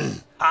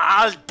poison!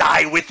 I'll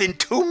die within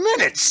 2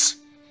 minutes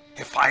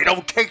if I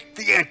don't take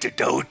the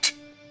antidote.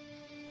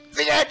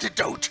 The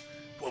antidote!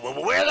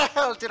 Where the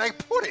hell did I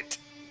put it?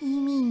 You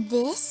mean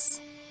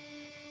this?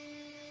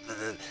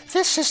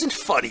 This isn't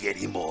funny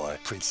anymore,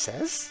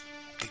 princess.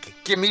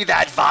 Give me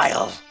that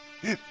vial,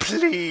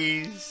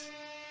 please.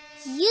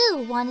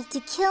 You wanted to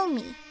kill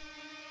me.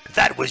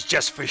 That was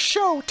just for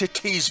show to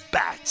tease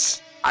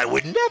bats. I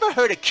would never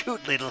hurt a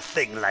cute little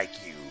thing like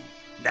you.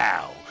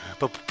 Now,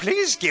 but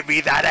please give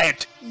me that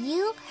ant.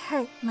 You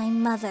hurt my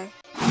mother.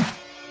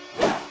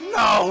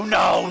 No,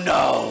 no,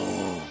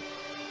 no.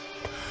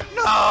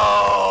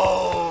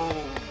 No!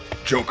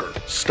 Joker,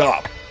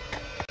 stop.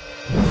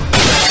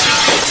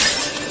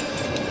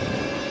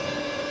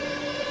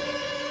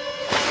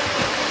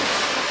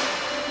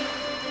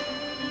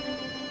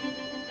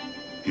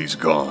 He's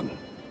gone.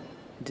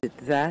 Did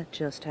that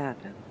just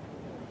happen?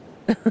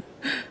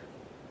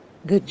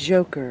 The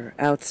Joker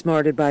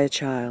outsmarted by a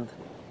child.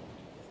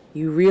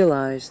 You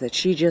realize that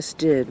she just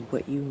did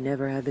what you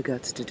never had the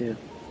guts to do.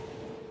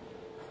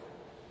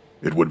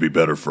 It would be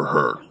better for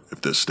her if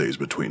this stays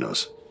between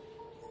us.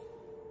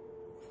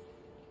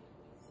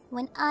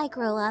 When I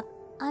grow up,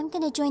 I'm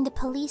gonna join the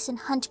police and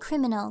hunt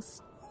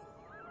criminals.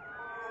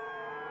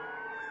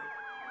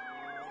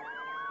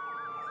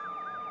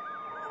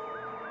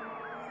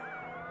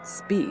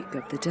 Speak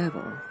of the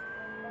devil.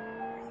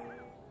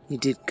 You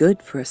did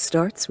good for a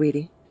start,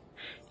 sweetie.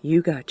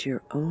 You got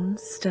your own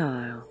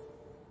style.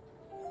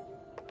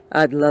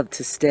 I'd love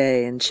to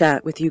stay and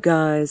chat with you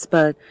guys,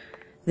 but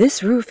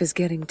this roof is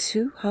getting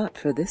too hot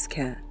for this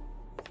cat.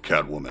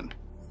 Catwoman.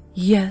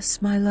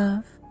 Yes, my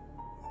love?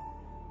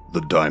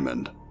 The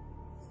diamond.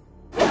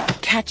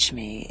 Catch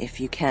me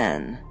if you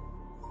can.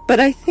 But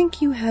I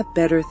think you have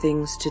better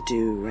things to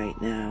do right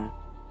now.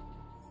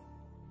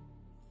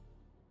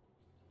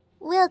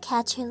 We'll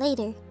catch her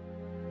later.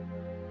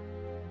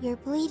 You're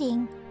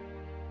bleeding.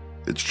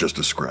 It's just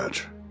a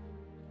scratch.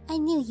 I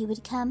knew you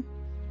would come.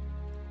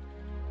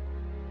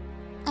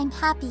 I'm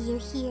happy you're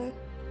here.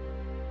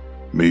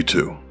 Me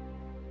too.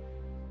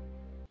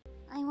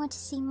 I want to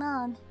see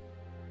Mom.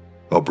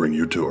 I'll bring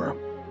you to her.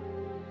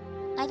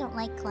 I don't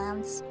like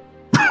clowns.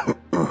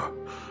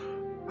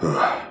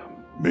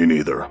 Me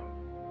neither.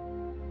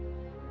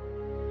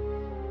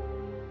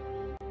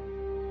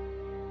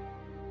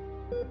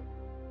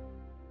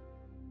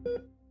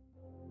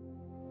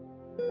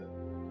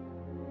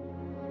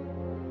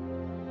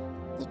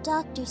 The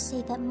doctors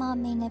say that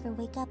Mom may never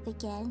wake up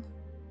again.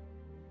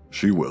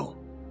 She will.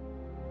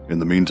 In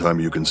the meantime,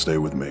 you can stay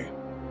with me.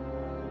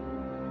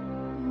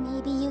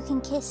 Maybe you can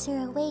kiss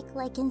her awake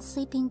like in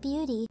Sleeping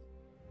Beauty.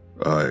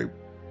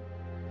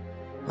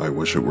 I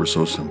wish it were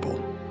so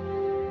simple.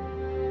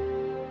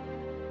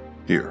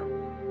 Here.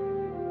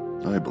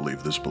 I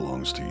believe this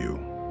belongs to you.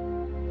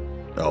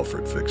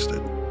 Alfred fixed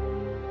it.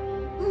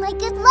 My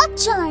good luck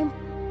charm!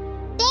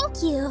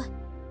 Thank you!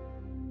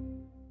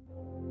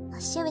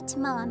 I'll show it to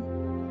Mom.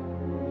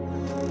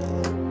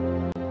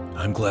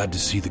 I'm glad to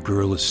see the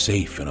girl is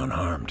safe and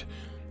unharmed.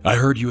 I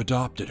heard you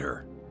adopted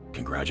her.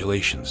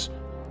 Congratulations.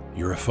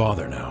 You're a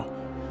father now.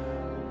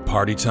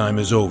 Party time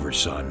is over,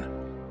 son.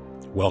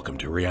 Welcome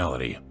to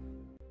reality.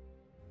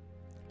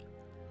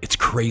 It's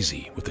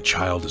crazy what the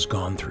child has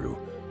gone through.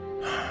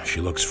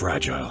 She looks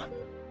fragile.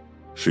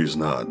 She's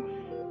not.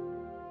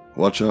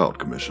 Watch out,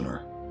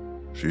 Commissioner.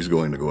 She's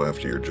going to go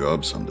after your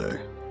job someday.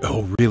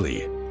 Oh,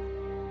 really?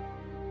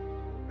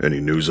 Any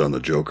news on the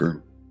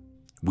Joker?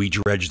 We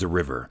dredged the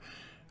river.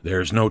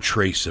 There's no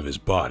trace of his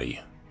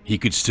body. He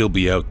could still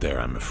be out there,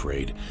 I'm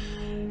afraid.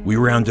 We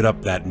rounded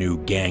up that new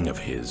gang of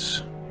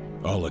his.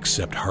 All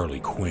except Harley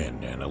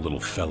Quinn and a little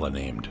fella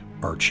named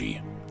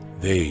Archie.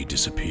 They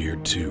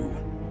disappeared too.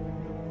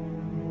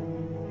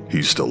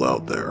 He's still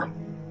out there.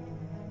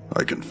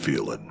 I can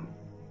feel it.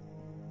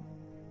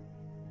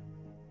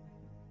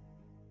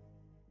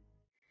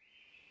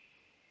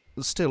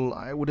 Still,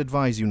 I would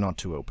advise you not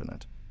to open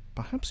it.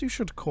 Perhaps you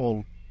should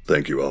call...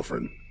 Thank you,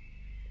 Alfred.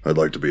 I'd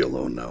like to be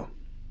alone now.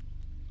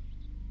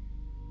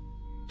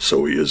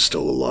 So he is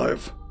still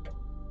alive.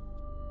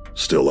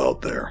 Still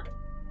out there.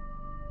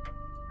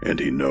 And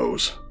he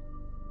knows.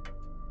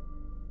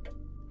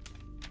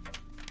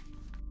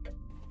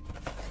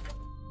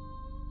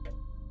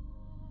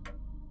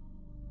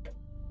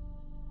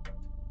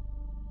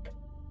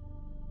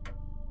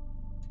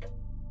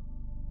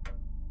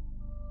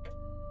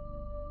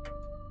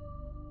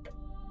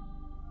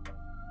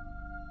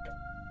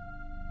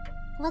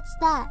 What's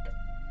that?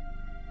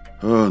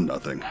 Oh,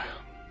 nothing.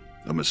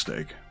 A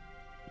mistake.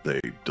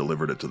 They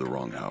delivered it to the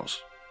wrong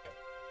house.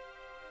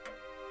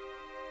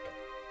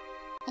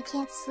 I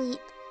can't sleep.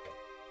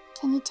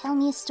 Can you tell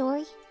me a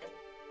story?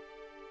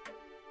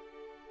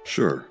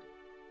 Sure.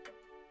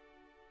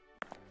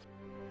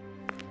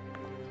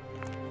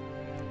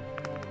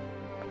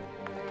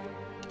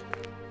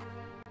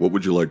 What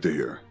would you like to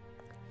hear?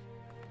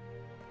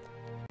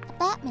 A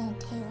Batman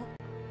tale.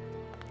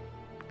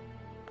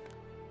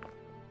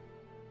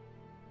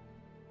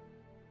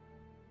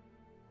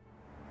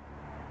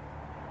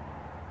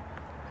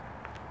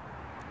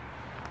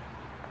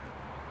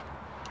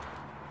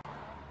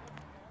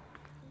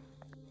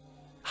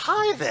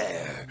 Hi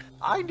there.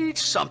 I need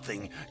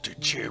something to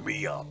cheer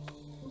me up.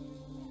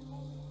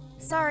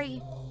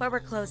 Sorry, but we're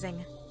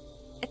closing.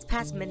 It's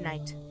past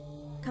midnight.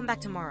 Come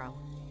back tomorrow.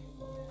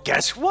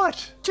 Guess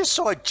what? Just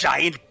saw a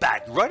giant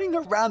bat running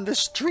around the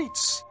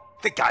streets.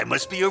 The guy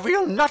must be a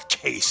real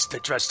nutcase to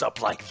dress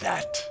up like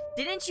that.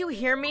 Didn't you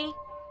hear me?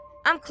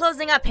 I'm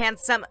closing up,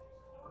 handsome.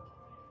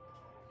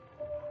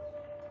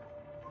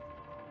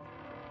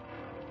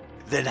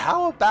 Then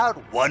how about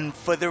one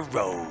for the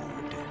road?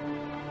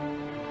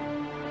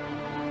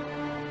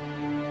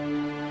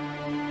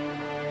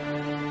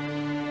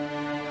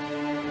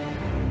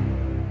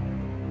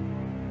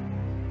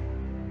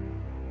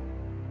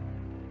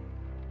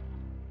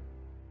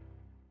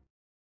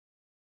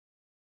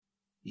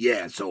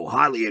 Yeah, so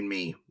Harley and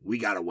me, we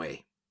got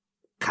away.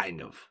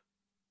 Kind of.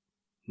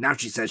 Now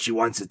she says she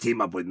wants to team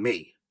up with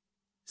me.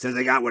 Says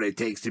I got what it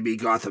takes to be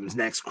Gotham's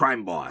next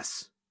crime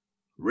boss.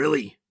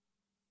 Really?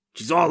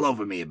 She's all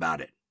over me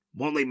about it.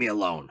 Won't leave me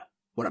alone.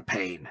 What a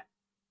pain.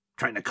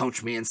 Trying to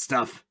coach me and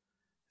stuff.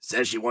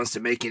 Says she wants to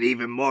make an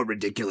even more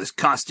ridiculous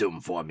costume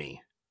for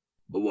me.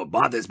 But what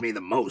bothers me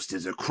the most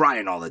is her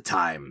crying all the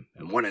time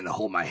and wanting to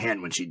hold my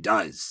hand when she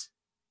does.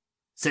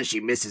 Says she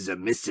misses her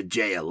Mr.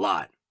 J a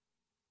lot.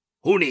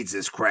 Who needs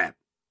this crap?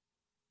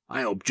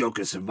 I hope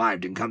Joker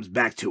survived and comes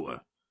back to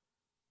her.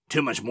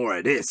 Too much more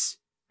of this,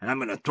 and I'm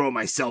gonna throw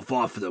myself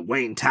off of the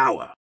Wayne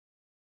Tower.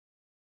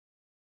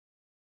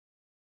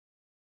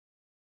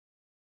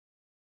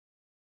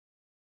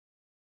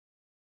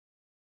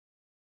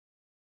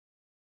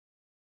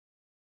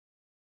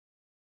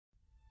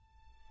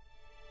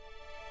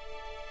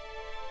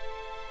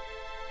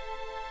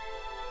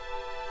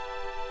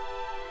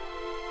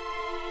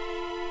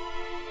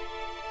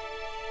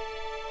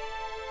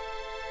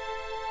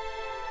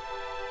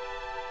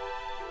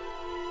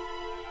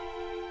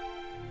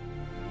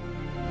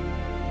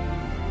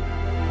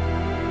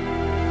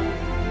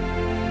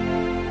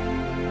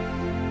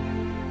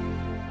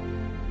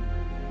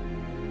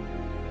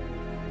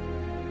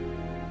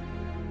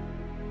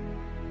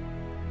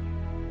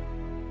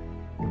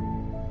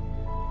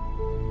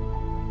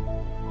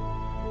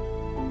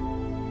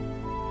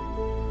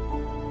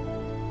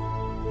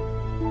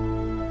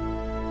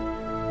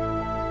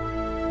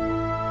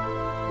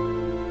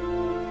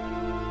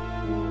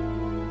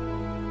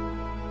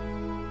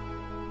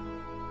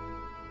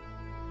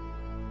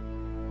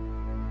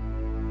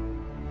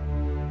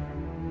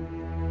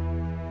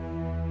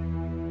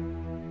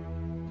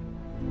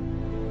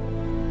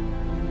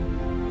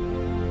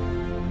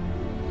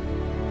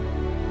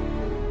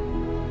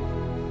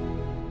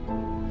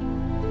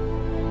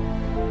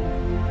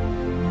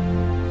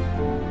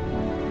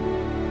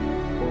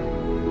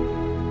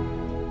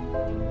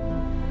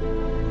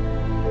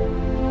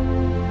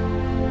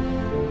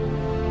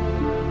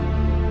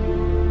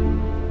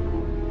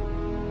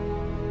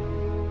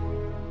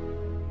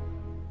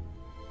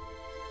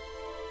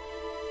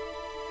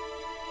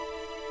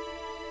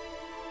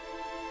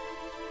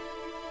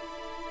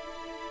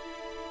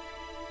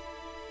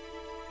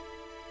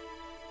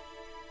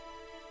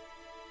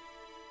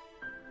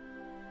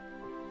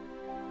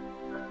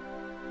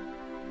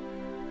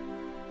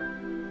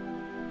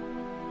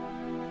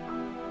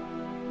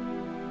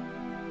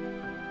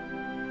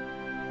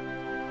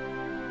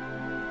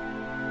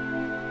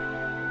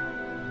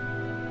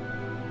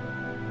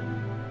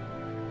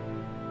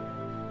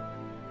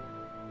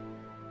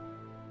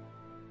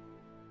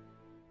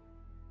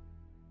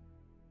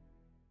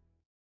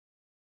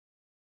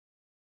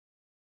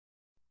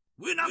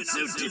 We're not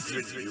so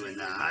different, you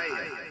and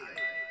I.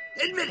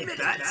 Admit it,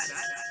 Bats.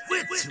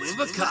 We're two of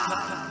a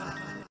kind.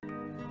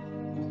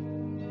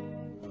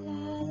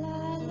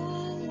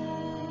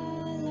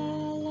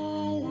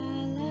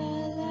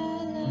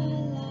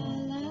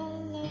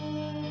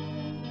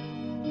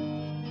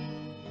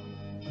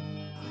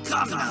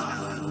 Come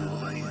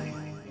now, boy.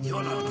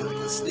 You're not going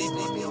to sleep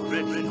on me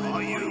already,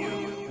 are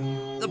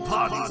you? The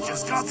party's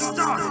just got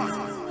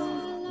started.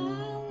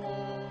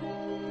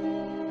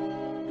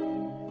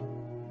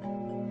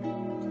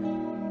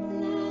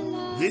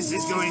 This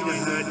is going to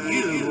hurt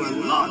you a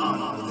lot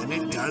more than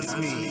it does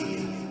me.